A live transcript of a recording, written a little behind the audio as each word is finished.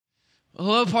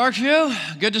Hello,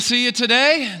 Parkview. Good to see you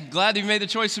today. Glad you made the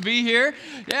choice to be here.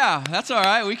 Yeah, that's all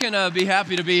right. We can be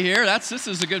happy to be here. This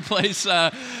is a good place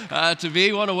to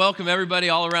be. Want to welcome everybody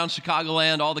all around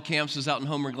Chicagoland, all the campuses out in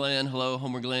Homer Glen. Hello,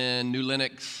 Homer Glen, New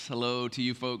Lenox. Hello to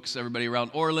you folks, everybody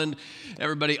around Orland,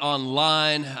 everybody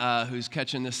online who's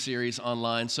catching this series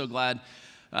online. So glad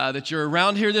that you're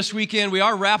around here this weekend. We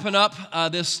are wrapping up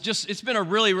it's been a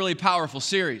really, really powerful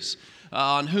series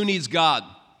on who needs God.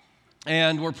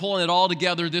 And we're pulling it all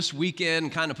together this weekend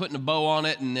and kind of putting a bow on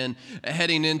it and then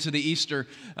heading into the Easter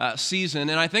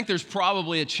season. And I think there's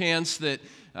probably a chance that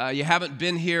you haven't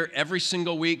been here every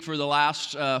single week for the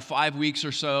last 5 weeks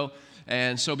or so.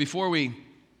 And so before we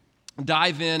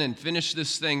dive in and finish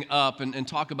this thing up and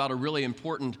talk about a really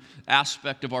important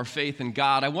aspect of our faith in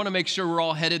God, I want to make sure we're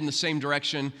all headed in the same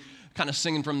direction, kind of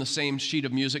singing from the same sheet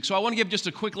of music. So I want to give just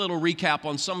a quick little recap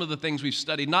on some of the things we've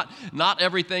studied. Not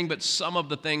everything, but some of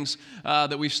the things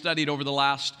that we've studied over the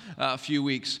last few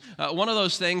weeks. One of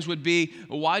those things would be,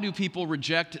 why do people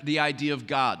reject the idea of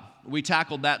God? We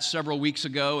tackled that several weeks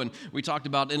ago, and we talked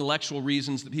about intellectual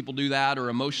reasons that people do that, or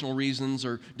emotional reasons,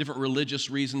 or different religious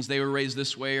reasons. They were raised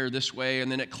this way or this way,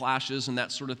 and then it clashes and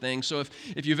that sort of thing. So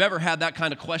if you've ever had that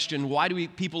kind of question, why do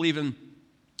people even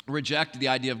reject the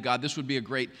idea of God, this would be a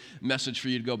great message for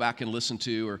you to go back and listen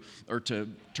to or to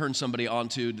turn somebody on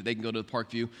to. They can go to the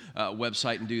Parkview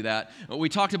website and do that. We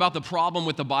talked about the problem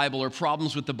with the Bible or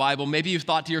problems with the Bible. Maybe you've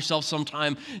thought to yourself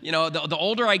sometime, the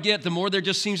older I get, the more there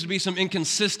just seems to be some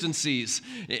inconsistencies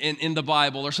in the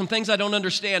Bible or some things I don't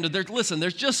understand.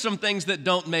 There's just some things that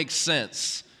don't make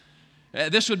sense.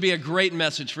 This would be a great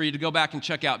message for you to go back and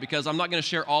check out, because I'm not going to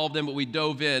share all of them, but we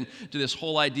dove in to this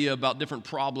whole idea about different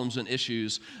problems and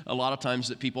issues a lot of times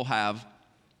that people have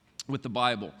with the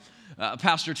Bible.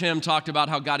 Pastor Tim talked about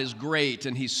how God is great,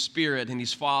 and He's Spirit, and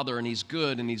He's Father, and He's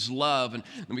good, and He's love, and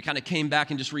we kind of came back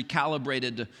and just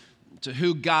recalibrated to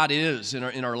who God is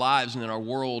in our lives and in our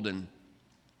world and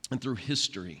through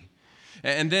history.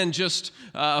 And then just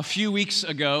a few weeks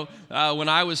ago, when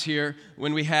I was here,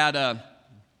 when we had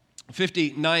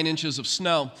 59 inches of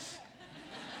snow,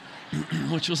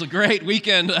 which was a great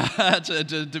weekend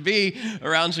to be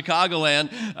around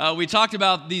Chicagoland. We talked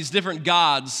about these different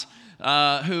gods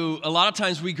who a lot of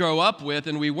times we grow up with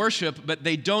and we worship, but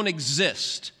they don't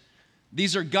exist.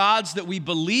 These are gods that we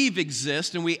believe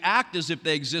exist, and we act as if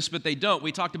they exist, but they don't.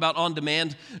 We talked about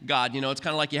on-demand God. It's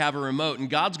kind of like you have a remote, and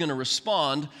God's going to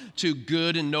respond to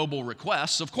good and noble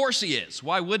requests. Of course He is.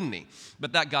 Why wouldn't He?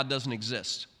 But that God doesn't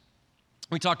exist.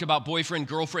 We talked about boyfriend,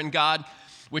 girlfriend God,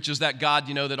 which is that God,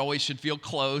 that always should feel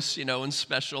close, and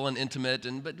special and intimate.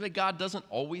 But God doesn't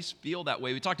always feel that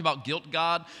way. We talked about guilt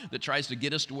God, that tries to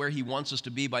get us to where He wants us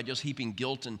to be by just heaping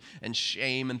guilt and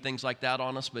shame and things like that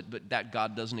on us. But that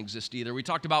God doesn't exist either. We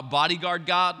talked about bodyguard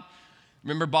God.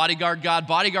 Remember bodyguard God?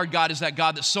 Bodyguard God is that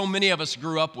God that so many of us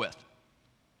grew up with.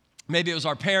 Maybe it was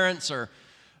our parents or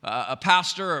a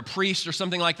pastor or a priest or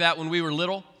something like that when we were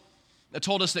little that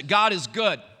told us that God is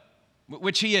good,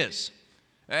 which He is.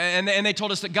 And they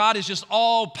told us that God is just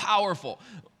all-powerful,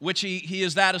 which he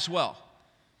is that as well.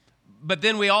 But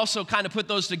then we also kind of put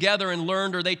those together and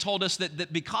learned, or they told us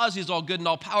that because He's all good and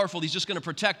all-powerful, He's just going to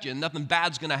protect you and nothing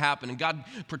bad's going to happen. And God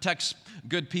protects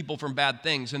good people from bad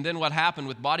things. And then what happened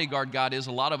with bodyguard God is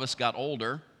a lot of us got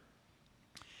older,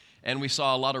 and we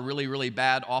saw a lot of really, really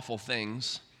bad, awful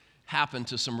things happen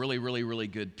to some really, really, really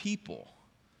good people.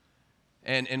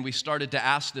 And we started to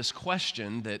ask this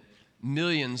question that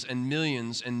millions and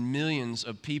millions and millions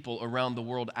of people around the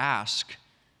world ask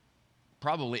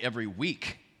probably every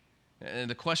week. And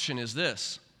the question is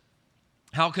this: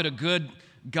 how could a good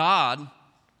God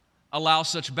allow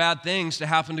such bad things to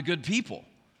happen to good people?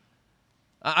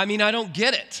 I mean, I don't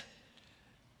get it.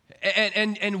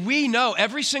 And we know,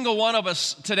 every single one of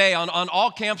us today on all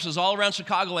campuses all around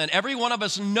Chicagoland, every one of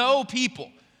us know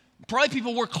people, probably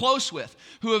people we're close with,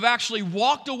 who have actually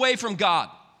walked away from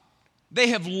God. They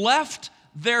have left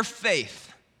their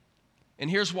faith. And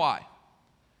here's why.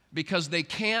 Because they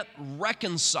can't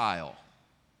reconcile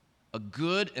a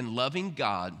good and loving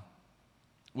God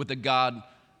with a God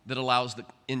that allows the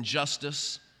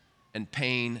injustice and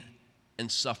pain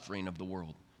and suffering of the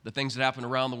world. The things that happen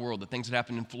around the world, the things that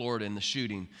happened in Florida in the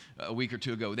shooting a week or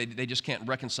two ago, they just can't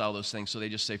reconcile those things, so they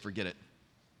just say, forget it.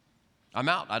 I'm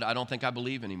out. I don't think I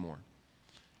believe anymore.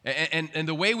 And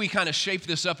the way we kind of shape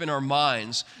this up in our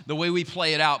minds, the way we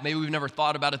play it out, maybe we've never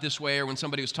thought about it this way or when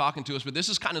somebody was talking to us, but this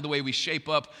is kind of the way we shape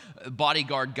up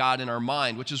bodyguard God in our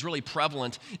mind, which is really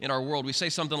prevalent in our world. We say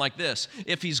something like this: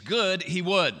 if He's good, He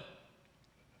would.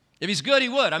 If He's good, He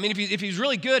would. I mean, if He's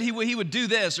really good, he would do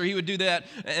this or He would do that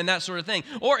and that sort of thing.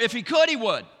 Or if He could, He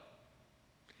would.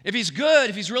 If he's good,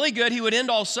 if he's really good, he would end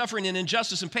all suffering and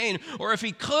injustice and pain. Or if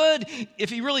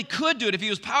he really could do it, if he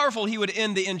was powerful, he would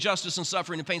end the injustice and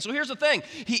suffering and pain. So here's the thing.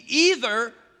 He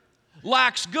either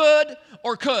lacks good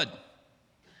or could.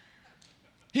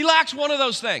 He lacks one of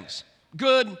those things,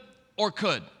 good or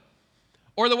could.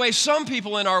 Or the way some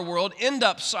people in our world end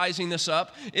up sizing this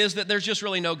up is that there's just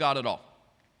really no God at all.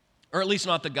 Or at least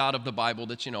not the God of the Bible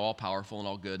that's, all powerful and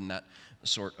all good and that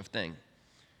sort of thing.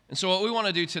 And so what we want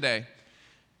to do today,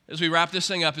 as we wrap this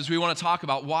thing up, is we want to talk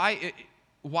about why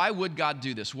would God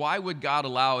do this? Why would God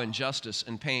allow injustice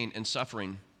and pain and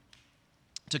suffering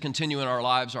to continue in our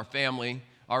lives, our family,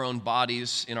 our own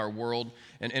bodies, in our world?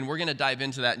 And we're going to dive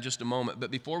into that in just a moment.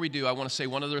 But before we do, I want to say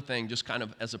one other thing, just kind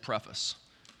of as a preface.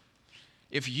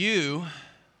 If you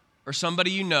or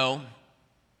somebody you know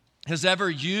has ever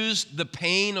used the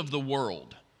pain of the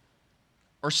world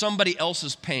or somebody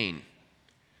else's pain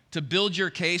to build your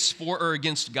case for or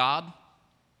against God,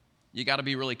 you got to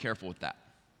be really careful with that.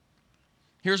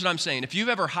 Here's what I'm saying. If you've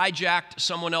ever hijacked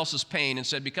someone else's pain and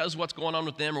said, because what's going on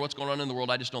with them or what's going on in the world,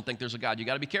 I just don't think there's a God, you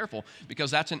got to be careful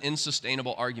because that's an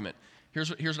unsustainable argument. Here's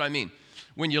what I mean.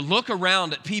 When you look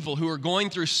around at people who are going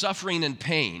through suffering and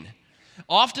pain,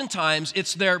 oftentimes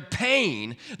it's their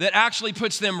pain that actually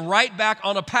puts them right back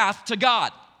on a path to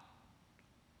God.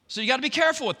 So you got to be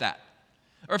careful with that.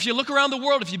 Or if you look around the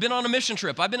world, if you've been on a mission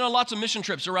trip, I've been on lots of mission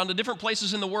trips around the different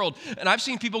places in the world, and I've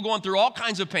seen people going through all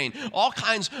kinds of pain, all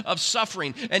kinds of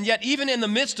suffering, and yet even in the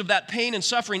midst of that pain and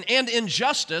suffering and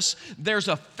injustice, there's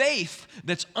a faith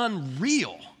that's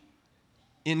unreal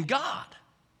in God.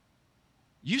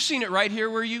 You've seen it right here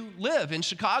where you live, in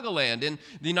Chicagoland, in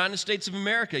the United States of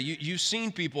America. You've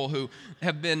seen people who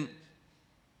have been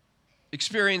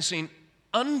experiencing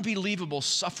unbelievable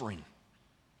suffering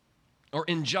or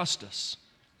injustice,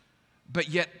 but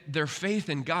yet their faith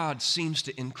in God seems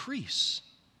to increase.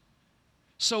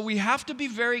 So we have to be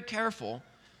very careful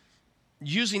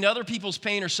using other people's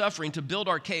pain or suffering to build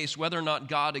our case, whether or not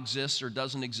God exists or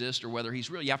doesn't exist or whether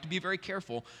he's real. You have to be very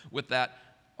careful with that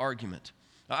argument.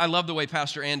 I love the way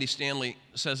Pastor Andy Stanley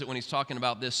says it when he's talking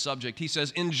about this subject. He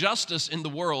says, injustice in the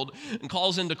world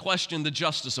calls into question the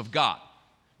justice of God,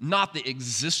 not the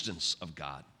existence of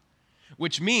God,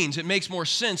 which means it makes more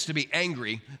sense to be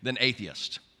angry than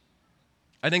atheist.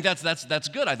 I think that's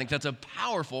good. I think that's a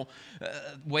powerful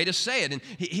way to say it. And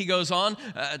he goes on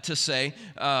to say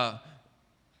that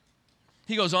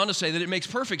it makes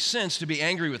perfect sense to be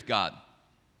angry with God.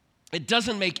 It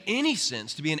doesn't make any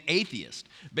sense to be an atheist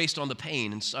based on the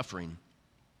pain and suffering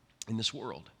in this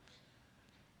world.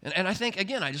 And I think,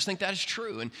 again, I just think that is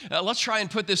true. And let's try and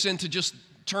put this into just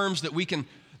terms that we can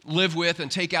live with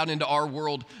and take out into our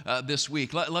world this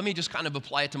week. Let me just kind of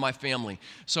apply it to my family.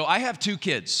 So I have two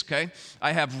kids, okay?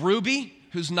 I have Ruby,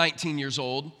 who's 19 years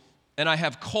old, and I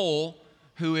have Cole,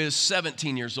 who is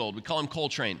 17 years old. We call him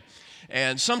Coltrane.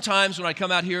 And sometimes when I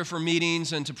come out here for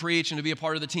meetings and to preach and to be a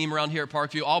part of the team around here at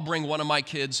Parkview, I'll bring one of my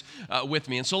kids with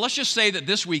me. And so let's just say that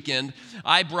this weekend,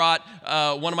 I brought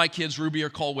one of my kids, Ruby or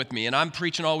Cole, with me. And I'm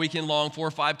preaching all weekend long, 4 or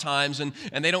 5 times. And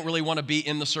they don't really want to be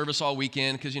in the service all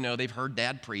weekend because, they've heard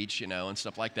Dad preach, and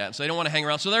stuff like that. So they don't want to hang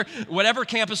around. So they're, whatever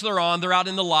campus they're on, they're out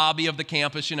in the lobby of the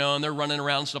campus, and they're running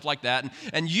around and stuff like that.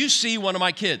 And you see one of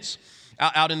my kids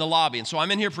out in the lobby. And so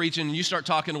I'm in here preaching, and you start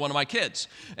talking to one of my kids.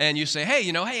 And you say, hey,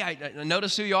 I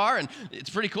noticed who you are, and it's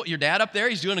pretty cool. Your dad up there,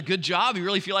 he's doing a good job. You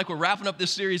really feel like we're wrapping up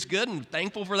this series good and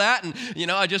thankful for that. And,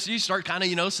 you start kind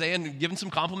of, saying, giving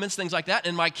some compliments, things like that.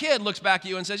 And my kid looks back at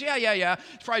you and says, yeah,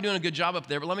 he's probably doing a good job up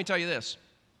there. But let me tell you this.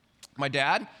 My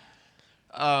dad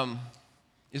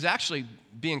is actually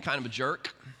being kind of a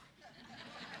jerk.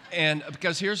 And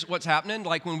because here's what's happening,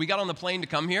 like when we got on the plane to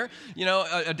come here,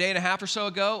 a day and a half or so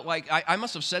ago, like I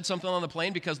must have said something on the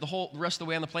plane because the rest of the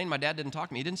way on the plane, my dad didn't talk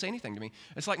to me. He didn't say anything to me.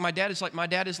 It's like my dad is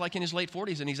like in his late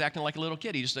 40s and he's acting like a little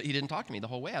kid. He didn't talk to me the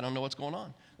whole way. I don't know what's going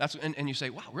on. And you say,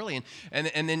 wow, really?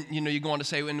 And then you go on to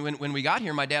say when we got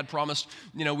here, my dad promised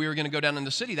we were going to go down in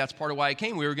the city. That's part of why I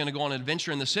came. We were going to go on an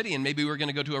adventure in the city and maybe we were going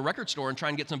to go to a record store and try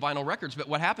and get some vinyl records. But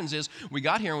what happens is we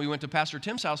got here and we went to Pastor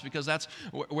Tim's house because that's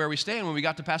where we stay. And when we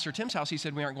got to Pastor Tim's house, he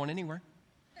said, we aren't going anywhere.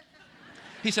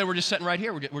 He said, we're just sitting right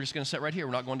here. We're just going to sit right here.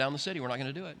 We're not going down the city. We're not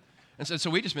going to do it. And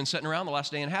so we've just been sitting around the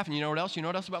last day and a half. And you know what else? You know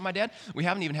what else about my dad? We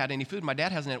haven't even had any food. My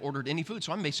dad hasn't ordered any food.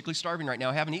 So I'm basically starving right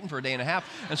now. I haven't eaten for a day and a half.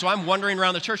 And so I'm wandering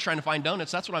around the church trying to find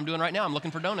donuts. That's what I'm doing right now. I'm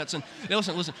looking for donuts. And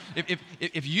listen.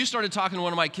 If you started talking to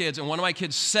one of my kids and one of my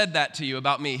kids said that to you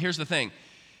about me, here's the thing.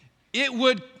 It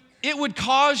would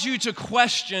cause you to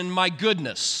question my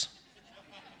goodness.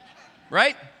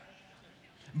 Right?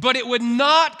 But it would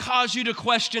not cause you to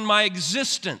question my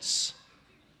existence.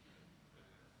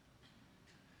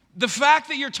 The fact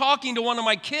that you're talking to one of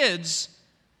my kids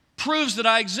proves that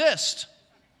I exist.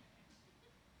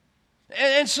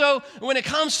 And so when it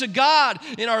comes to God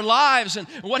in our lives and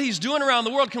what he's doing around the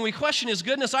world, can we question his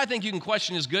goodness? I think you can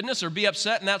question his goodness or be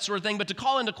upset and that sort of thing, but to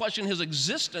call into question his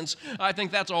existence, I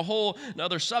think that's a whole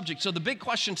other subject. So the big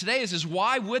question today is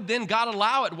why would then God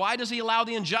allow it? Why does he allow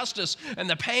the injustice and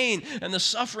the pain and the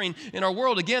suffering in our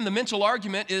world? Again, the mental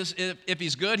argument is if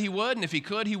he's good, he would, and if he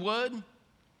could, he would.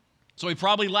 So he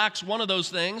probably lacks one of those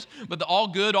things, but the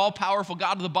all-good, all-powerful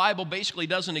God of the Bible basically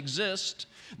doesn't exist.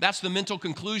 That's the mental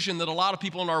conclusion that a lot of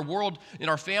people in our world, in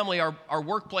our family, our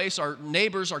workplace, our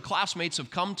neighbors, our classmates have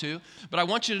come to. But I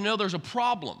want you to know there's a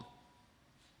problem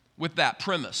with that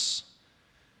premise.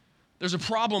 There's a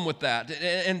problem with that.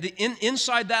 And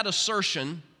inside that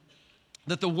assertion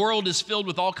that the world is filled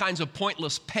with all kinds of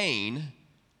pointless pain,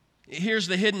 here's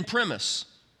the hidden premise.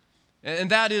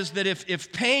 And that is that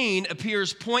if pain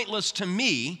appears pointless to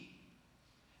me,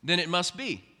 then it must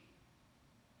be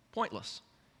pointless.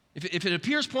 If it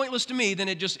appears pointless to me, then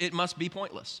it must be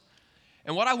pointless.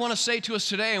 And what I want to say to us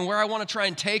today and where I want to try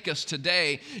and take us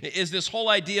today is this whole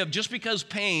idea of just because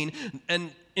pain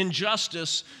and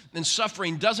injustice and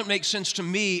suffering doesn't make sense to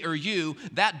me or you,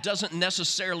 that doesn't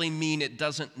necessarily mean it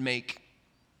doesn't make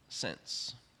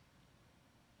sense.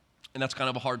 And that's kind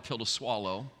of a hard pill to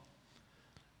swallow,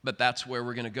 but that's where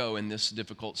we're going to go in this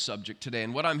difficult subject today.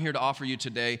 And what I'm here to offer you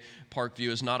today, Parkview,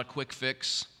 is not a quick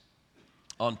fix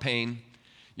on pain.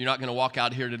 You're not going to walk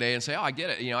out here today and say, oh, I get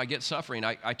it. I get suffering.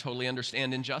 I totally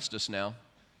understand injustice now.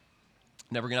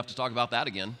 Never going to have to talk about that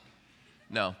again.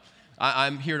 No.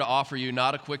 I'm here to offer you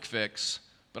not a quick fix,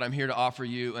 but I'm here to offer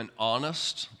you an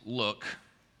honest look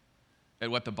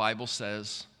at what the Bible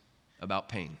says about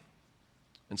pain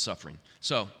and suffering.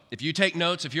 So if you take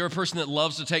notes, if you're a person that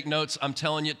loves to take notes, I'm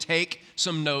telling you, take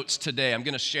some notes today. I'm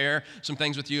going to share some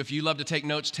things with you. If you love to take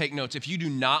notes, take notes. If you do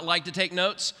not like to take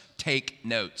notes, take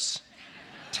notes.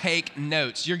 Take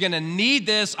notes. You're going to need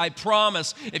this, I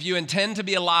promise. If you intend to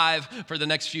be alive for the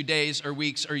next few days or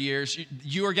weeks or years,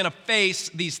 you are going to face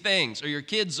these things, or your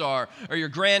kids are, or your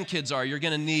grandkids are. You're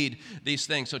going to need these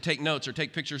things. So take notes or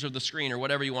take pictures of the screen or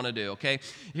whatever you want to do, okay?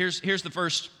 Here's the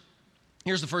first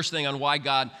thing on why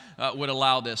God would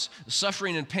allow this.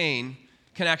 Suffering and pain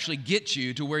can actually get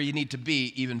you to where you need to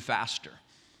be even faster.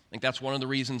 I think that's one of the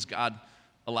reasons God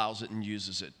allows it and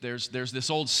uses it. There's this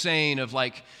old saying of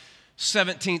like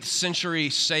 17th century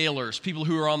sailors, people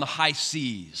who were on the high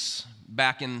seas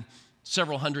back in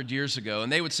several hundred years ago,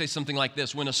 and they would say something like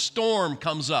this: when a storm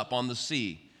comes up on the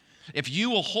sea, if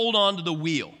you will hold on to the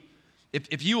wheel,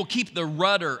 if you will keep the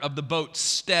rudder of the boat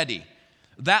steady,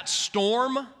 that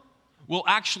storm will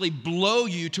actually blow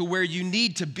you to where you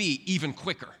need to be even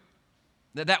quicker.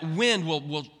 That wind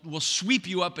will sweep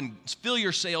you up and fill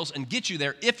your sails and get you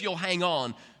there if you'll hang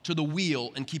on to the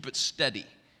wheel and keep it steady.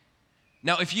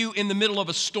 Now, if you, in the middle of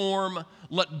a storm,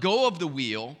 let go of the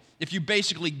wheel, if you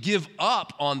basically give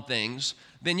up on things,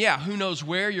 then yeah, who knows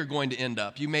where you're going to end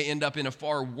up. You may end up in a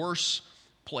far worse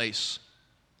place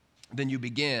than you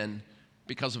began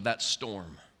because of that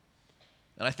storm.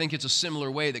 And I think it's a similar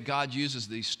way that God uses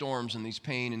these storms and these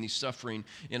pain and these suffering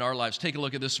in our lives. Take a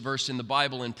look at this verse in the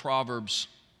Bible in Proverbs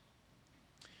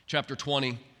chapter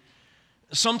 20.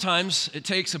 Sometimes it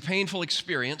takes a painful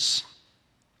experience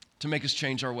to make us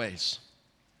change our ways.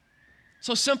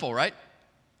 So simple, right?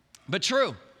 But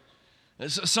true.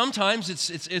 Sometimes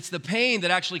it's the pain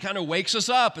that actually kind of wakes us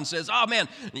up and says, oh man,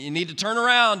 you need to turn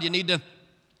around, you need to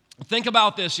think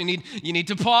about this, you need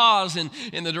to pause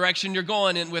in the direction you're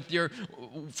going in with your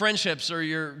friendships or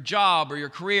your job or your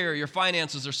career, or your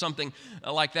finances or something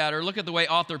like that. Or look at the way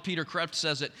author Peter Kreeft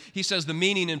says it. He says the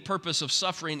meaning and purpose of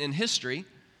suffering in history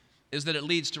is that it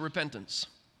leads to repentance.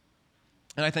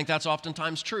 And I think that's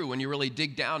oftentimes true when you really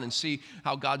dig down and see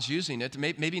how God's using it.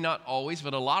 Maybe not always,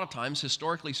 but a lot of times,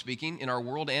 historically speaking, in our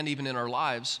world and even in our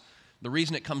lives, the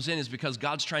reason it comes in is because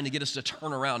God's trying to get us to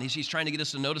turn around. He's trying to get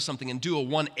us to notice something and do a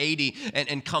 180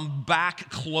 and come back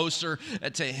closer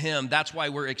to Him. That's why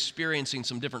we're experiencing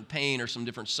some different pain or some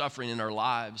different suffering in our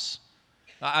lives.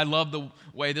 I love the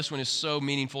way this one is so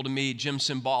meaningful to me. Jim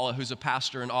Cymbala, who's a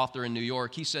pastor and author in New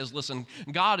York, he says, listen,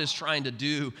 God is trying to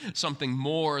do something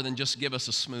more than just give us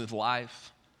a smooth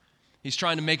life. He's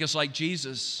trying to make us like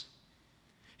Jesus.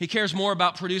 He cares more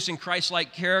about producing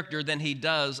Christ-like character than He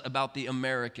does about the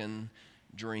American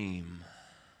dream.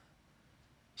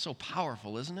 So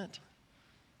powerful, isn't it?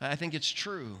 I think it's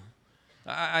true.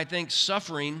 I think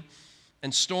suffering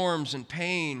and storms and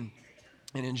pain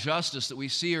and injustice that we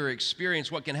see or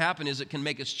experience, what can happen is it can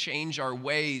make us change our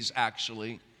ways,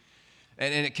 actually.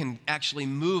 And it can actually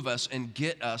move us and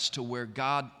get us to where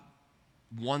God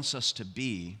wants us to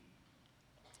be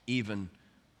even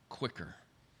quicker.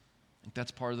 I think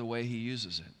that's part of the way he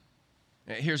uses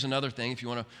it. Here's another thing, if you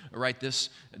want to write this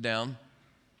down.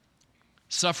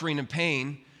 Suffering and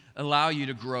pain allow you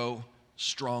to grow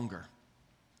stronger.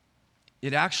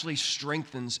 It actually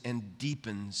strengthens and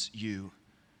deepens you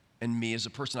and me as a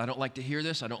person. I don't like to hear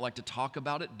this. I don't like to talk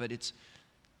about it, but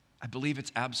I believe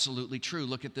it's absolutely true.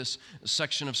 Look at this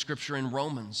section of Scripture in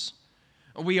Romans.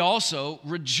 We also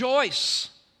rejoice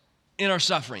in our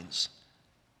sufferings.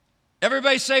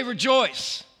 Everybody say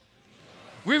rejoice.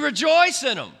 We rejoice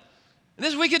in them.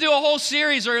 We could do a whole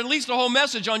series or at least a whole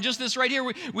message on just this right here.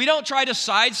 We don't try to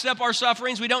sidestep our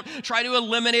sufferings. We don't try to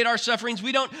eliminate our sufferings.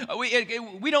 We don't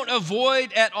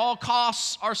avoid at all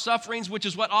costs our sufferings, which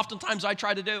is what oftentimes I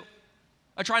try to do.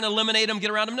 I try to eliminate them, get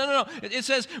around them. No. It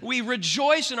says we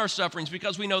rejoice in our sufferings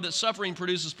because we know that suffering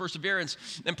produces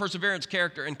perseverance, and perseverance,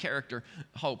 character, and character,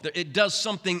 hope. It does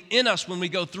something in us when we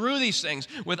go through these things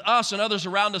with us and others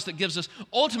around us that gives us,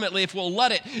 ultimately, if we'll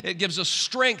let it, it gives us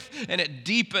strength and it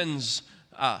deepens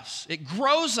us. It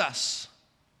grows us,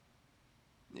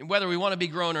 whether we want to be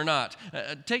grown or not.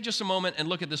 Take just a moment and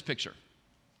look at this picture.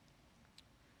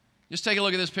 Just take a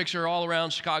look at this picture all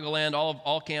around Chicagoland,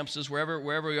 all campuses,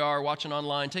 wherever we are watching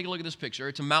online. Take a look at this picture.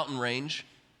 It's a mountain range.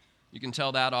 You can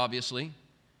tell that, obviously.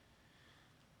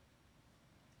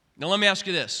 Now, let me ask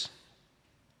you this.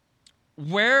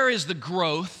 Where is the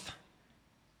growth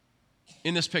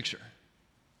in this picture?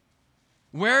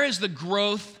 Where is the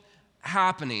growth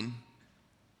happening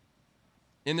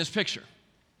in this picture?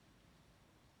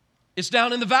 It's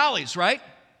down in the valleys, right?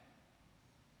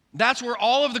 That's where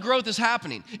all of the growth is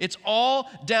happening. It's all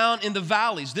down in the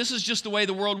valleys. This is just the way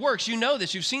the world works. You know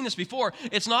this. You've seen this before.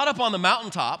 It's not up on the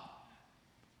mountaintop.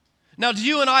 Now, do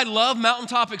you and I love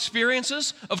mountaintop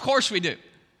experiences? Of course we do.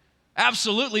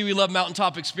 Absolutely, we love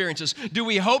mountaintop experiences. Do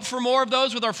we hope for more of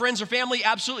those with our friends or family?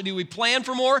 Absolutely. Do we plan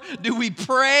for more? Do we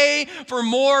pray for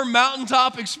more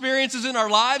mountaintop experiences in our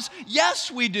lives?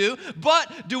 Yes, we do.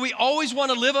 But do we always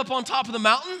want to live up on top of the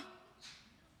mountain?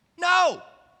 No.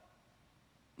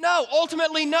 No,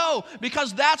 ultimately no,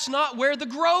 because that's not where the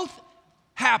growth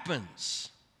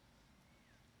happens.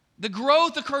 The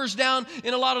growth occurs down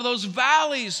in a lot of those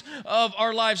valleys of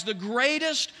our lives. The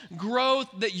greatest growth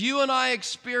that you and I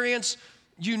experience,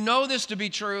 you know this to be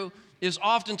true, is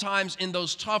oftentimes in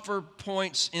those tougher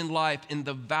points in life, in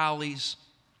the valleys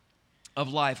of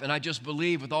life. And I just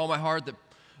believe with all my heart that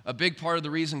a big part of the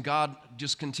reason God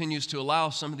just continues to allow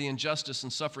some of the injustice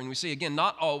and suffering we see, again,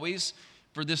 not always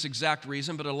for this exact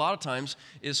reason, but a lot of times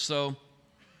is so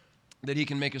that he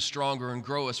can make us stronger and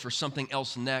grow us for something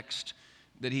else next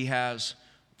that he has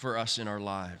for us in our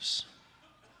lives.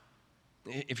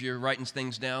 If you're writing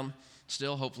things down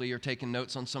still, hopefully you're taking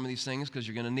notes on some of these things because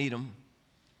you're going to need them.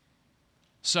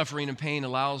 Suffering and pain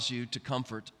allows you to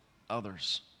comfort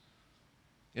others.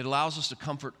 It allows us to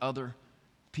comfort other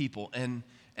people. And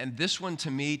this one, to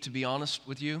me, to be honest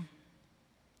with you,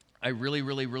 I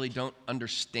really don't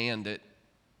understand it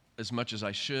as much as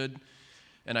I should,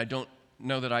 and I don't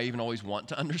know that I even always want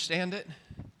to understand it,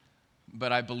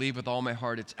 but I believe with all my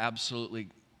heart it's absolutely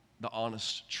the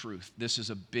honest truth. This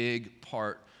is a big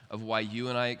part of why you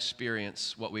and I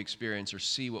experience what we experience or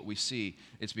see what we see.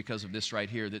 It's because of this right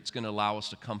here that's going to allow us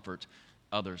to comfort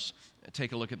others.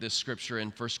 Take a look at this scripture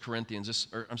in 2 Corinthians.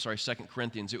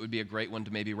 It would be a great one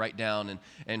to maybe write down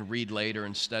and read later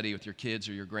and study with your kids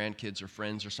or your grandkids or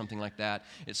friends or something like that.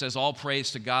 It says, "All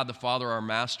praise to God the Father, our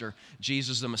Master,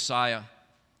 Jesus the Messiah,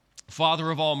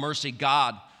 Father of all mercy,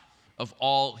 God of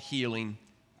all healing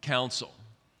counsel."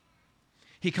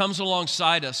 He comes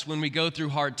alongside us when we go through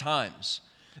hard times.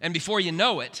 And before you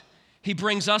know it, he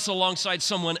brings us alongside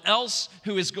someone else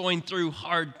who is going through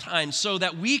hard times so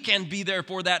that we can be there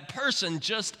for that person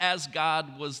just as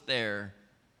God was there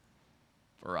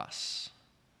for us.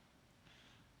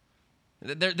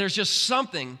 There's just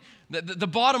something. The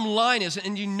bottom line is,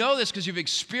 and you know this because you've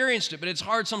experienced it, but it's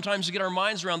hard sometimes to get our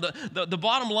minds around. The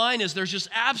bottom line is there's just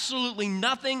absolutely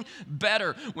nothing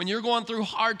better when you're going through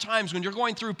hard times, when you're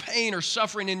going through pain or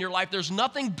suffering in your life. There's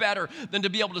nothing better than to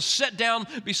be able to sit down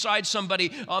beside somebody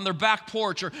on their back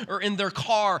porch or in their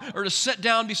car, or to sit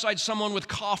down beside someone with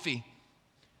coffee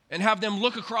and have them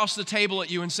look across the table at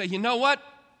you and say, "You know what?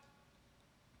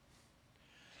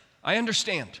 I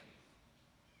understand.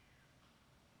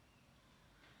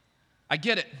 I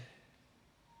get it.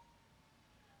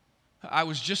 I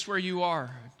was just where you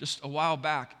are just a while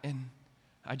back, and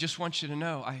I just want you to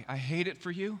know I hate it for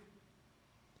you,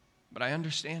 but I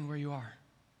understand where you are."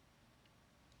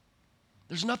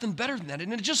 There's nothing better than that,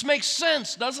 and it just makes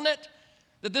sense, doesn't it?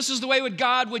 That this is the way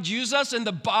God would use us in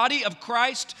the body of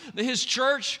Christ, His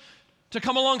church, To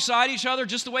come alongside each other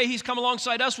just the way he's come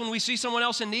alongside us when we see someone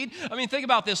else in need? I mean, think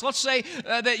about this. Let's say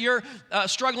that you're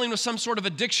struggling with some sort of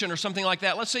addiction or something like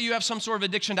that. Let's say you have some sort of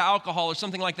addiction to alcohol or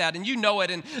something like that, and you know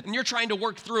it, and you're trying to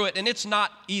work through it, and it's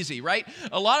not easy, right?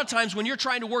 A lot of times when you're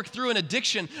trying to work through an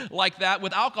addiction like that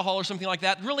with alcohol or something like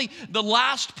that, really the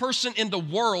last person in the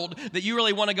world that you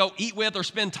really want to go eat with or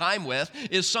spend time with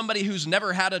is somebody who's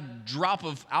never had a drop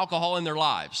of alcohol in their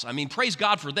lives. I mean, praise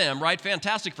God for them, right?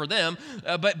 Fantastic for them,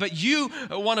 but you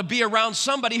want to be around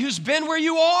somebody who's been where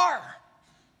you are,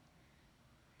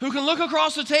 who can look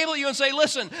across the table at you and say,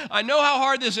 listen, I know how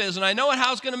hard this is, and I know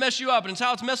how it's going to mess you up, and it's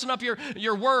how it's messing up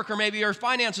your work or maybe your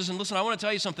finances, and listen, I want to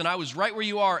tell you something. I was right where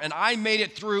you are, and I made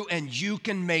it through, and you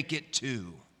can make it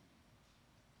too.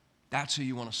 That's who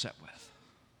you want to sit with.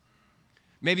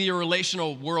 Maybe your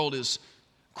relational world is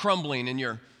crumbling in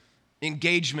your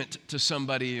engagement to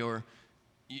somebody, or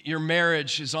your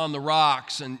marriage is on the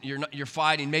rocks and you're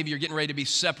fighting. Maybe you're getting ready to be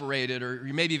separated, or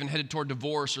you're maybe even headed toward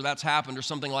divorce, or that's happened, or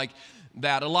something like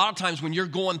that. A lot of times when you're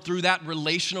going through that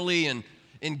relationally and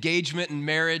engagement and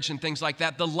marriage and things like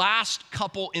that, the last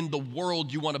couple in the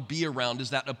world you want to be around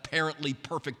is that apparently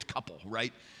perfect couple,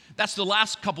 right? That's the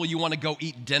last couple you want to go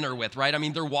eat dinner with, right? I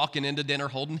mean, they're walking into dinner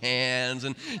holding hands,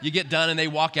 and you get done and they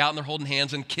walk out and they're holding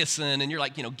hands and kissing, and you're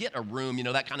like, get a room,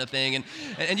 that kind of thing. And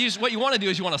what you want to do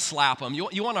is you want to slap them.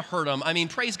 You want to hurt them. I mean,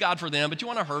 praise God for them, but you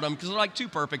want to hurt them because they're like too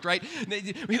perfect, right?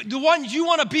 The one you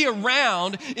want to be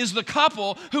around is the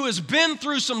couple who has been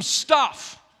through some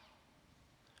stuff,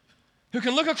 who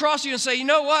can look across you and say, you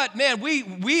know what, man,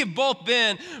 we have both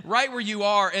been right where you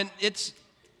are, and it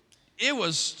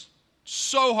was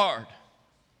so hard.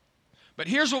 But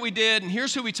here's what we did, and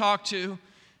here's who we talked to,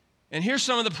 and here's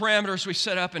some of the parameters we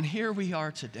set up, and here we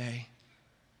are today.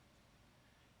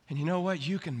 And you know what?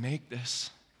 You can make this.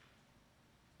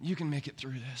 You can make it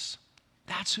through this.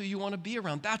 That's who you want to be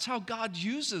around. That's how God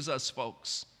uses us,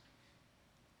 folks.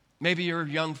 Maybe you're a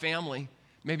young family.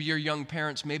 Maybe you're young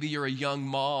parents. Maybe you're a young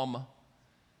mom,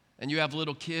 and you have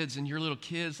little kids, and your little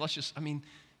kids,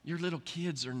 your little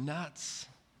kids are nuts.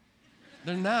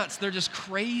 They're nuts. They're just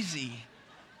crazy.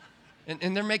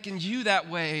 And they're making you that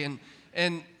way.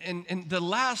 And the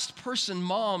last person,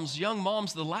 young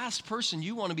moms, the last person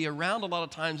you want to be around a lot of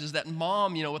times is that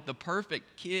mom, with the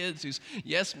perfect kids who's,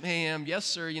 yes, ma'am, yes,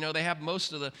 sir. They have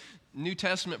most of the New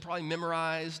Testament probably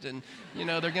memorized, and,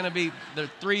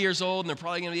 they're 3 years old, and they're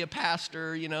probably going to be a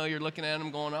pastor. You're looking at them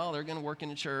going, oh, they're going to work in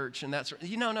the church, and that's,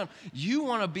 no. You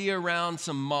want to be around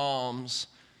some moms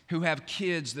who have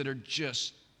kids that are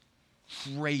just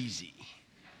crazy,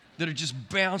 that are just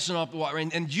bouncing off the water,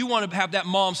 and you want to have that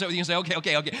mom sit with you and say,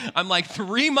 okay, I'm like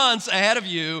 3 months ahead of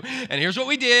you, and here's what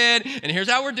we did, and here's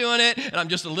how we're doing it, and I'm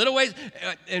just a little ways,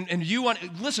 and you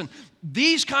want, listen,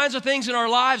 these kinds of things in our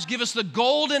lives give us the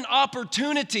golden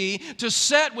opportunity to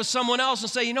sit with someone else and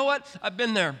say, you know what, I've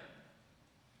been there,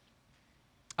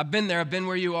 I've been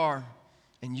where you are,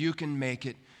 and you can make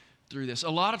it through this. A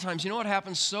lot of times, you know what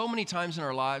happens so many times in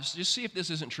our lives? Just see if this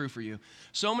isn't true for you.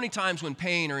 So many times when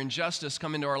pain or injustice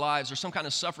come into our lives, or some kind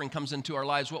of suffering comes into our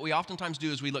lives, what we oftentimes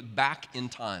do is we look back in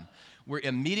time. We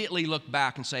immediately look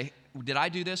back and say, did I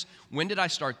do this? When did I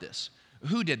start this?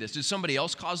 Who did this? Did somebody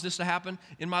else cause this to happen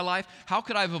in my life? How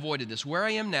could I have avoided this? Where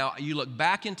I am now, you look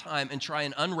back in time and try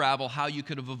and unravel how you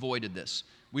could have avoided this.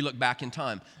 We look back in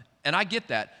time. And I get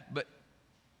that, but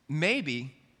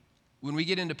maybe when we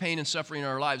get into pain and suffering in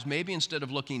our lives, maybe instead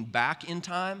of looking back in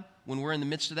time when we're in the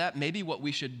midst of that, maybe what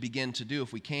we should begin to do,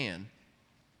 if we can,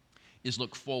 is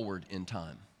look forward in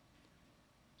time.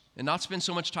 And not spend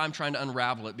so much time trying to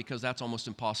unravel it, because that's almost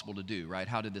impossible to do, right?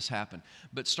 How did this happen?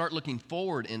 But start looking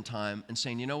forward in time and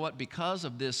saying, you know what, because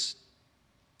of this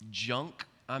junk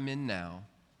I'm in now,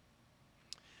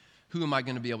 who am I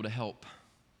going to be able to help?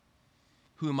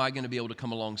 Who am I going to be able to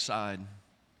come alongside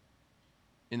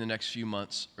in the next few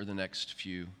months or the next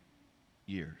few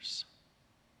years?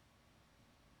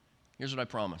 Here's what I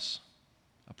promise.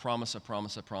 I promise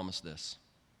this.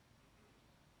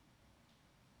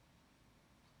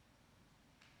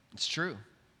 It's true.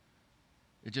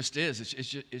 It just is.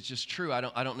 It's just true. I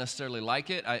don't necessarily like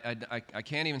it. I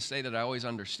can't even say that I always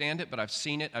understand it, but I've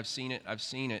seen it.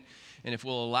 And if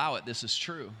we'll allow it, this is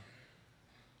true.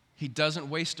 He doesn't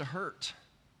waste a hurt.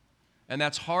 And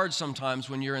that's hard sometimes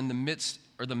when you're in the midst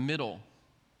or the middle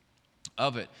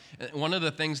of it. And one of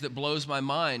the things that blows my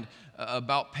mind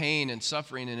about pain and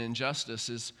suffering and injustice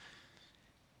is,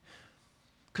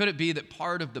 could it be that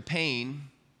part of the pain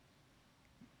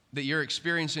that you're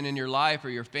experiencing in your life or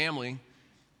your family,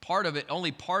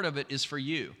 only part of it is for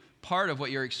you. part of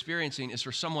what you're experiencing is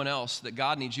for someone else that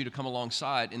God needs you to come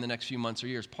alongside in the next few months or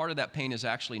years. Part of that pain is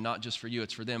actually not just for you,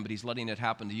 it's for them, but he's letting it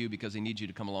happen to you because he needs you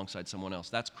to come alongside someone else.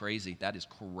 That's crazy. That is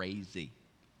crazy.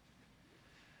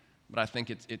 But I think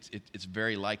it's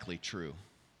very likely true.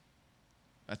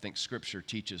 I think Scripture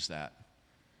teaches that.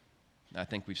 I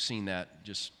think we've seen that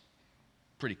just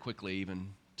pretty quickly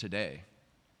even today.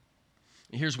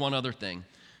 Here's one other thing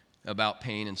about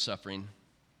pain and suffering.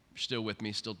 You're still with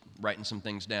me, still writing some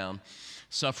things down.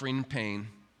 Suffering and pain,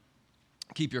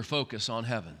 keep your focus on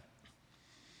heaven.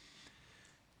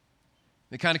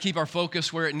 They kind of keep our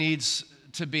focus where it needs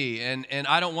to be. And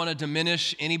I don't want to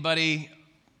diminish anybody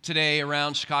today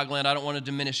around Chicagoland. I don't want to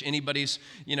diminish anybody's,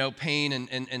 pain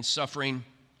and suffering.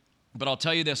 But I'll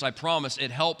tell you this, I promise,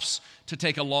 it helps to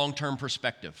take a long-term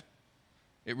perspective.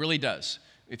 It really does.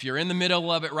 If you're in the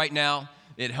middle of it right now,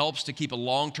 it helps to keep a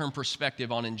long-term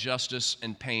perspective on injustice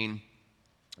and pain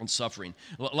and suffering.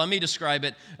 Let me describe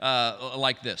it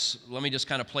like this. Let me just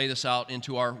kind of play this out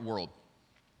into our world.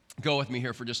 Go with me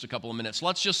here for just a couple of minutes.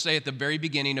 Let's just say at the very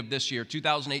beginning of this year,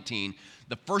 2018,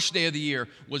 the first day of the year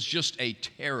was just a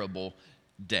terrible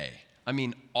day. I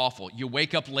mean, awful. You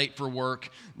wake up late for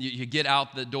work, you get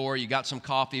out the door, you got some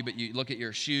coffee, but you look at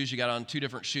your shoes, you got on 2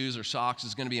 different shoes or socks.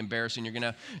 It's going to be embarrassing. You're going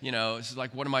to, it's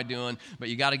like, what am I doing? But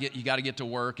you got to get to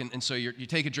work, and so you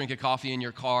take a drink of coffee in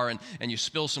your car, and you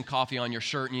spill some coffee on your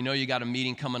shirt, and you got a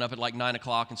meeting coming up at like 9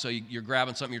 o'clock, and so you're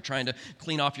grabbing something, you're trying to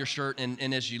clean off your shirt,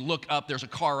 and as you look up, there's a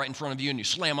car right in front of you, and you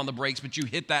slam on the brakes, but you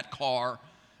hit that car.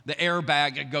 The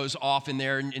airbag goes off in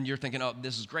there, and you're thinking, oh,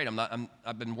 this is great.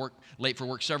 I've been late for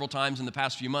work several times in the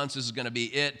past few months. This is going to be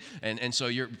it. And so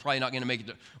you're probably not going to make it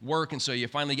to work. And so you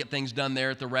finally get things done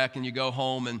there at the wreck, and you go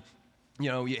home, and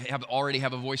you already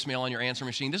have a voicemail on your answer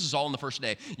machine. This is all in the first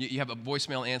day. You have a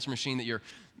voicemail answer machine that your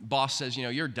boss says,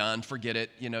 you're done, forget it.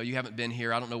 You haven't been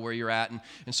here. I don't know where you're at.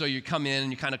 And so you come in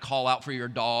and you kind of call out for your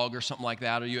dog or something like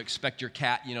that, or you expect your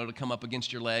cat, to come up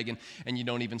against your leg, and you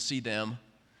don't even see them.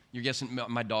 You're guessing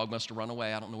my dog must have run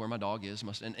away. I don't know where my dog is.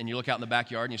 And you look out in the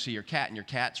backyard and you see your cat, and your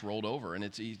cat's rolled over, and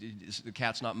the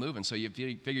cat's not moving. So you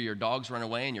figure your dog's run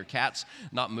away and your cat's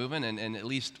not moving, and at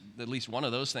least one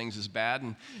of those things is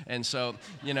bad. And so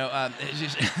it's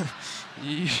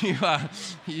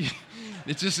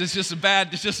just a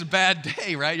bad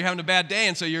day, right? You're having a bad day,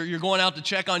 and so you're going out to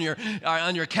check on your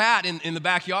cat in the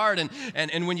backyard,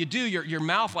 and when you do, your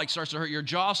mouth starts to hurt, your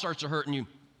jaw starts to hurt, and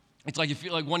it's like you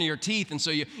feel like one of your teeth, and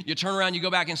so you turn around, you go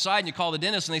back inside, and you call the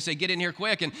dentist, and they say, get in here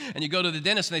quick, and you go to the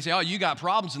dentist, and they say, oh, you got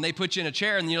problems, and they put you in a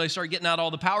chair, and they start getting out all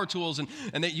the power tools, and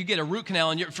you get a root canal,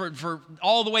 and for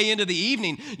all the way into the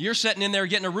evening, you're sitting in there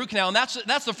getting a root canal, and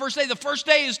that's the first day. The first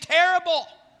day is terrible,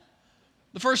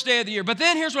 the first day of the year. But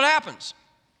then here's what happens.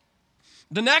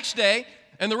 The next day,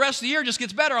 and the rest of the year just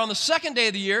gets better. On the second day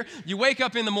of the year, you wake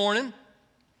up in the morning,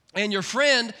 and your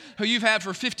friend, who you've had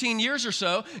for 15 years or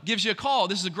so, gives you a call.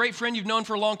 This is a great friend you've known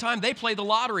for a long time. They play the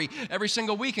lottery every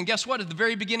single week. And guess what? At the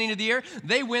very beginning of the year,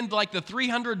 they win like the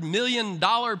 $300 million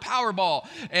Powerball.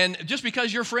 And just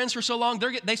because you're friends for so long,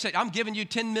 they say, I'm giving you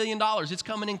 $10 million. It's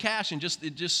coming in cash, and just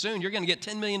soon you're going to get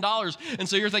 $10 million. And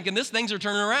so you're thinking, things are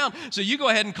turning around. So you go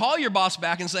ahead and call your boss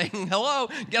back and say, hello,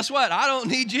 guess what? I don't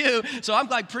need you. So I'm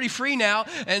pretty free now.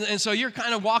 And so you're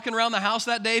kind of walking around the house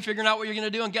that day, figuring out what you're going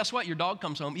to do. And guess what? Your dog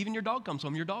comes home. Even your dog comes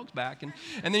home, your dog's back. And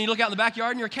then you look out in the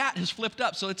backyard, and your cat has flipped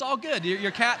up. So it's all good.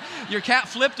 Your cat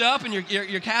flipped up, and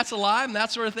your cat's alive, and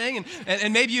that sort of thing.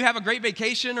 And maybe you have a great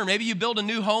vacation, or maybe you build a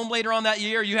new home later on that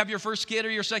year. You have your first kid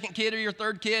or your second kid or your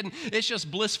third kid, and it's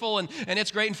just blissful, and it's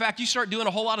great. In fact, you start doing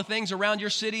a whole lot of things around your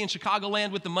city in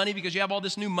Chicagoland with the money, because you have all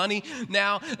this new money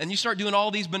now, and you start doing all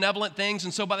these benevolent things.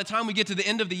 And so by the time we get to the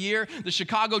end of the year, the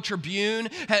Chicago Tribune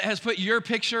has put your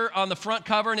picture on the front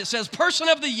cover, and it says Person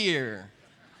of the Year.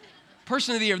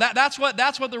 Person of the year. That's what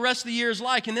the rest of the year is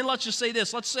like. And then let's just say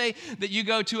this. Let's say that you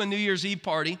go to a New Year's Eve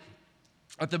party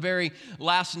at the very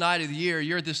last night of the year.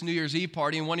 You're at this New Year's Eve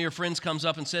party, and one of your friends comes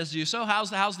up and says to you, so how's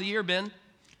the year been?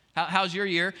 How's your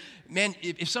year? Man,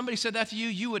 if somebody said that to you,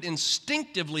 you would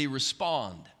instinctively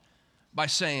respond by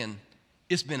saying,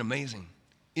 it's been amazing.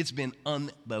 It's been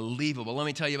unbelievable. Let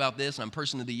me tell you about this. I'm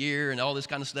person of the year and all this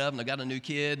kind of stuff, and I got a new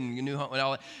kid and a new home and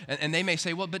all that. And they may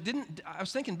say, well, but I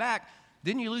was thinking back,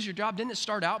 didn't you lose your job? Didn't it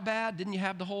start out bad? Didn't you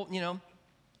have the whole,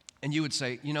 And you would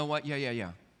say, you know what?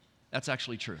 Yeah. That's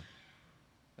actually true.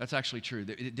 That's actually true.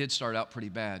 It did start out pretty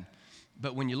bad.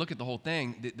 But when you look at the whole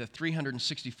thing, the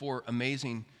 364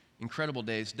 amazing, incredible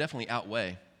days definitely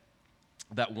outweigh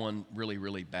that one really,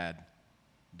 really bad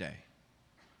day.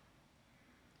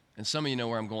 And some of you know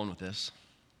where I'm going with this.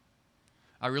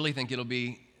 I really think it'll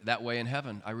be that way in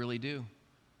heaven. I really do.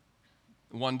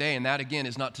 one day. And that, again,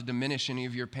 is not to diminish any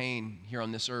of your pain here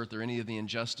on this earth or any of the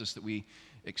injustice that we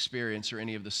experience or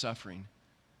any of the suffering.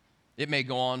 It may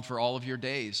go on for all of your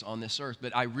days on this earth,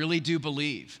 but I really do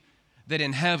believe that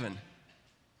in heaven,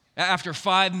 after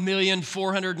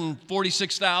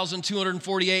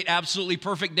 5,446,248 absolutely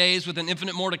perfect days with an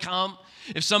infinite more to come,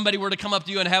 if somebody were to come up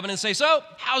to you in heaven and say, "So,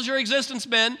 how's your existence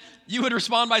been?" you would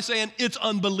respond by saying, "It's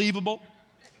unbelievable.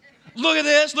 Look at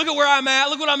this. Look at where I'm at.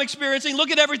 Look what I'm experiencing.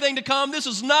 Look at everything to come. This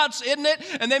is nuts, isn't it?"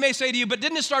 And they may say to you, "But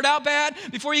didn't it start out bad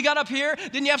before you got up here?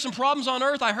 Didn't you have some problems on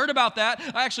earth? I heard about that.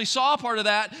 I actually saw a part of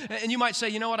that." And you might say,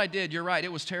 "You know what? I did. You're right.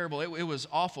 It was terrible. It was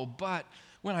awful." But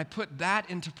when I put that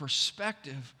into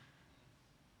perspective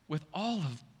with all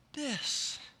of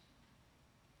this,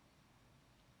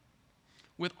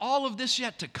 with all of this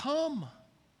yet to come,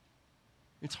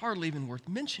 it's hardly even worth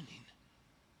mentioning.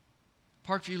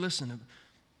 Parkview, listen,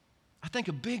 I think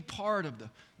a big part of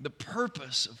the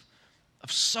purpose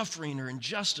of suffering or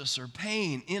injustice or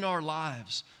pain in our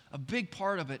lives, a big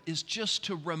part of it is just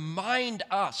to remind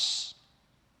us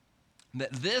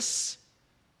that this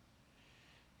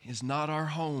is not our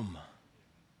home.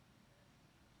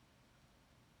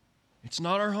 It's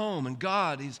not our home, and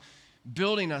God is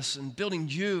building us and building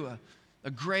you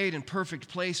a great and perfect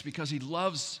place because He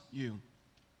loves you.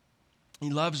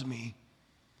 He loves me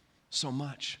so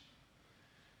much.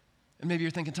 And maybe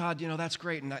you're thinking, "Todd, that's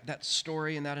great, and that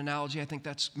story and that analogy, I think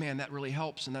that really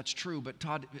helps, and that's true. But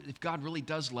Todd, if God really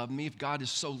does love me, if God is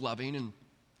so loving and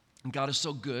God is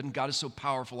so good and God is so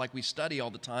powerful like we study all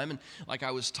the time and like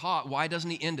I was taught, why doesn't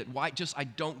He end it? I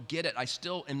don't get it. I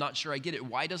still am not sure I get it.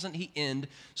 Why doesn't He end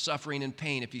suffering and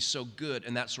pain if He's so good?"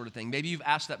 and that sort of thing. Maybe you've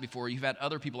asked that before. You've had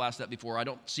other people ask that before. I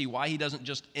don't see why He doesn't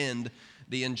just end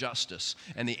the injustice.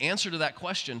 And the answer to that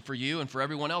question for you and for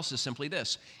everyone else is simply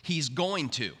this: He's going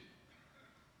to.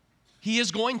 He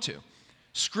is going to.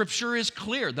 Scripture is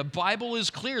clear. The Bible is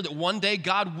clear that one day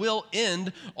God will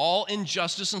end all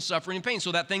injustice and suffering and pain.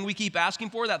 So that thing we keep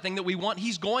asking for, that thing that we want,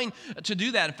 He's going to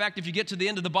do that. In fact, if you get to the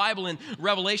end of the Bible in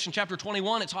Revelation chapter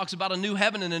 21, it talks about a new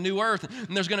heaven and a new earth.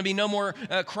 And there's going to be no more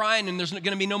crying, and there's going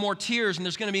to be no more tears, and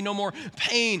there's going to be no more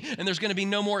pain, and there's going to be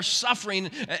no more suffering,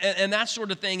 and that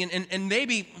sort of thing. And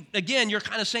maybe, again, you're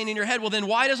kind of saying in your head, "Well, then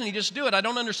why doesn't He just do it? I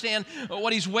don't understand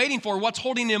what He's waiting for. What's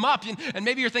holding Him up?" And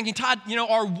maybe you're thinking, "Todd,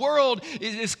 our world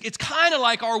it's kind of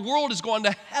like our world is going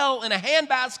to hell in a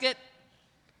handbasket.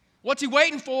 What's He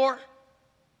waiting for?"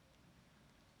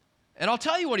 And I'll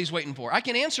tell you what He's waiting for. I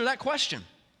can answer that question.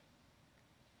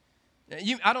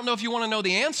 I don't know if you want to know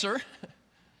the answer,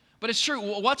 but it's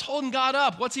true. What's holding God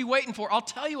up? What's He waiting for? I'll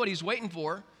tell you what He's waiting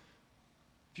for.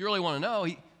 If you really want to know,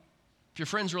 if your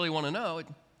friends really want to know,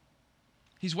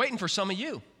 He's waiting for some of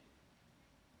you.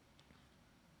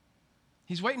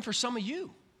 He's waiting for some of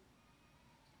you.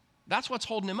 That's what's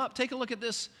holding Him up. Take a look at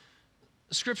this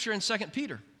scripture in 2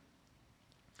 Peter.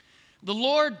 "The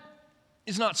Lord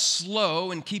is not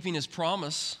slow in keeping His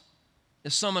promise,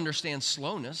 as some understand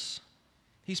slowness.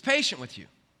 He's patient with you,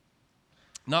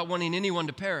 not wanting anyone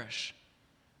to perish,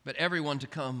 but everyone to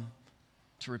come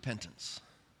to repentance."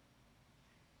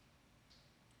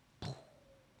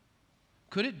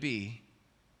 Could it be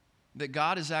that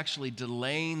God is actually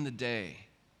delaying the day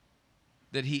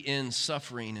that He ends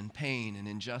suffering and pain and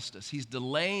injustice? He's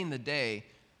delaying the day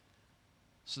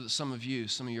so that some of you,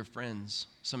 some of your friends,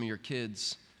 some of your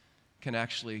kids can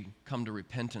actually come to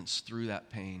repentance through that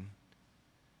pain,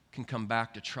 can come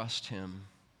back to trust Him,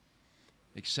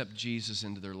 accept Jesus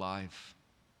into their life,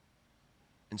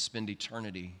 and spend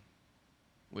eternity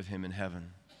with Him in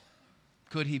heaven.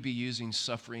 Could He be using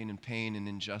suffering and pain and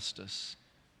injustice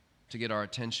to get our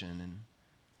attention and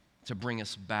to bring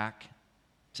us back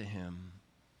to Him?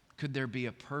 Could there be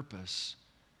a purpose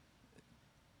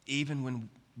even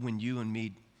when you and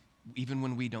me, even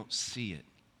when we don't see it?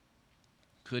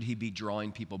 Could He be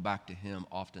drawing people back to Him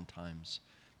oftentimes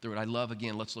through it? I love,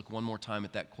 again, let's look one more time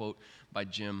at that quote by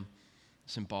Jim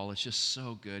Cymbala. It's just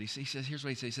so good. He says, here's what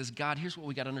he says. He says, "God, here's what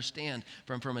we got to understand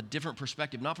from a different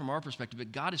perspective, not from our perspective,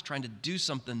 but God is trying to do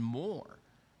something more.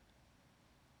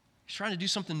 He's trying to do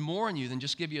something more in you than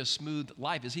just give you a smooth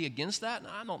life." Is He against that?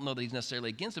 I don't know that He's necessarily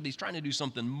against it, but He's trying to do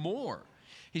something more.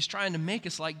 He's trying to make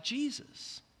us like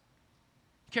Jesus.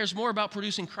 He cares more about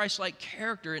producing Christ-like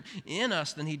character in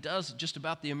us than He does just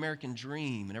about the American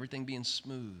dream and everything being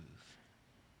smooth.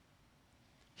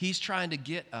 He's trying to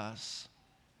get us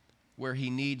where He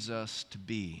needs us to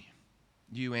be,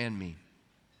 you and me.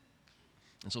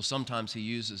 And so sometimes He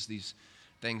uses these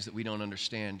things that we don't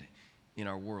understand in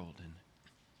our world. And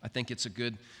I think it's a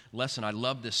good lesson. I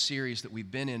love this series that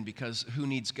we've been in because Who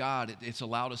Needs God? It's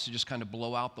allowed us to just kind of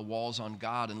blow out the walls on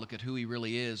God and look at who He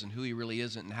really is and who He really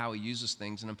isn't and how He uses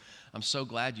things. And I'm so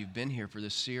glad you've been here for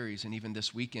this series and even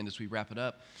this weekend as we wrap it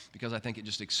up, because I think it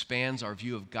just expands our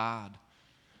view of God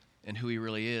and who He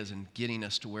really is and getting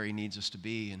us to where He needs us to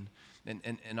be.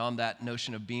 And on that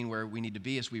notion of being where we need to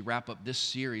be, as we wrap up this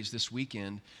series this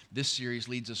weekend, this series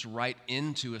leads us right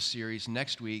into a series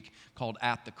next week called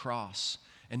At the Cross.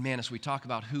 And man, as we talk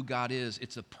about who God is,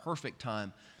 it's a perfect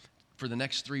time for the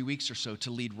next 3 weeks or so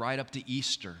to lead right up to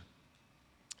Easter.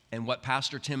 And what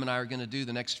Pastor Tim and I are going to do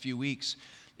the next few weeks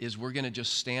is we're going to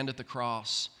just stand at the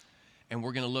cross, and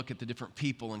we're going to look at the different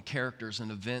people and characters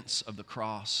and events of the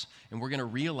cross. And we're going to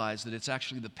realize that it's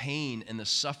actually the pain and the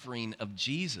suffering of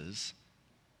Jesus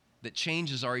that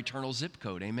changes our eternal zip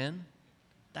code. Amen?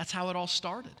 That's how it all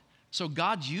started. So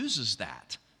God uses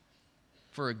that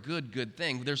for a good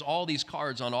thing. There's all these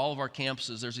cards on all of our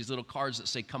campuses. There's these little cards that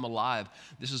say, "Come alive."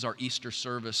 This is our Easter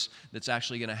service that's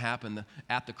actually going to happen. The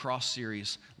At the Cross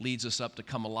series leads us up to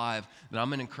Come Alive. And I'm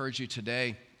going to encourage you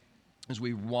today, as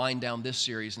we wind down this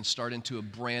series and start into a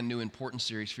brand new important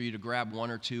series, for you to grab 1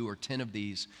 or 2 or 10 of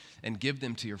these and give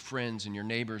them to your friends and your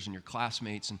neighbors and your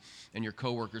classmates and your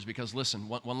coworkers. Because listen,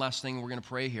 one last thing we're going to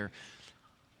pray here.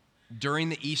 During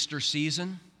the Easter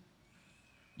season,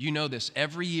 you know this,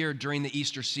 every year during the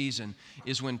Easter season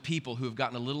is when people who have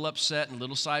gotten a little upset and a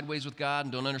little sideways with God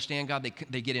and don't understand God,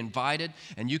 they get invited,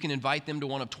 and you can invite them to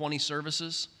one of 20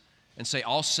 services and say,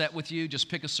 "I'll set with you, just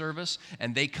pick a service,"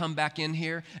 and they come back in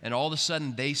here, and all of a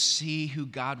sudden they see who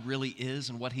God really is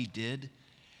and what He did,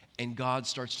 and God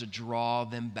starts to draw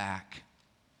them back,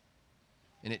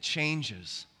 and it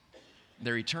changes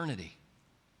their eternity.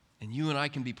 And you and I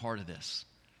can be part of this.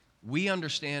 We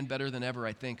understand better than ever,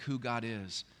 I think, who God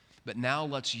is, but now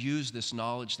let's use this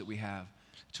knowledge that we have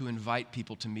to invite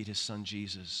people to meet His Son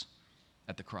Jesus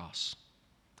at the cross.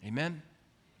 Amen?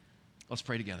 Let's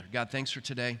pray together. God, thanks for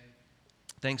today.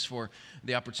 Thanks for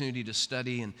the opportunity to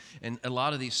study and a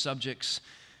lot of these subjects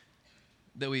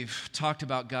that we've talked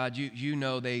about, God, you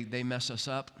know they mess us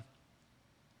up.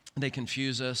 They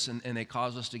confuse us and they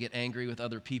cause us to get angry with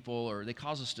other people, or they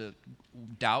cause us to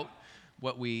doubt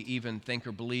what we even think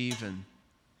or believe, and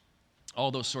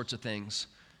all those sorts of things.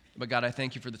 But God, I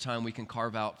thank You for the time we can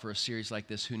carve out for a series like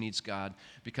this, Who Needs God?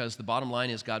 Because the bottom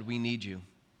line is, God, we need You.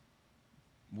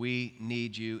 We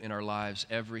need You in our lives.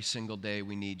 Every single day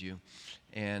we need You.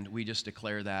 And we just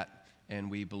declare that,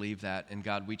 and we believe that. And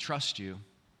God, we trust You.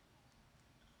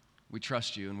 We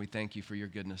trust You, and we thank You for Your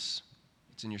goodness.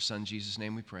 It's in Your Son Jesus'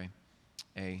 name we pray.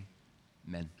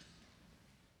 Amen.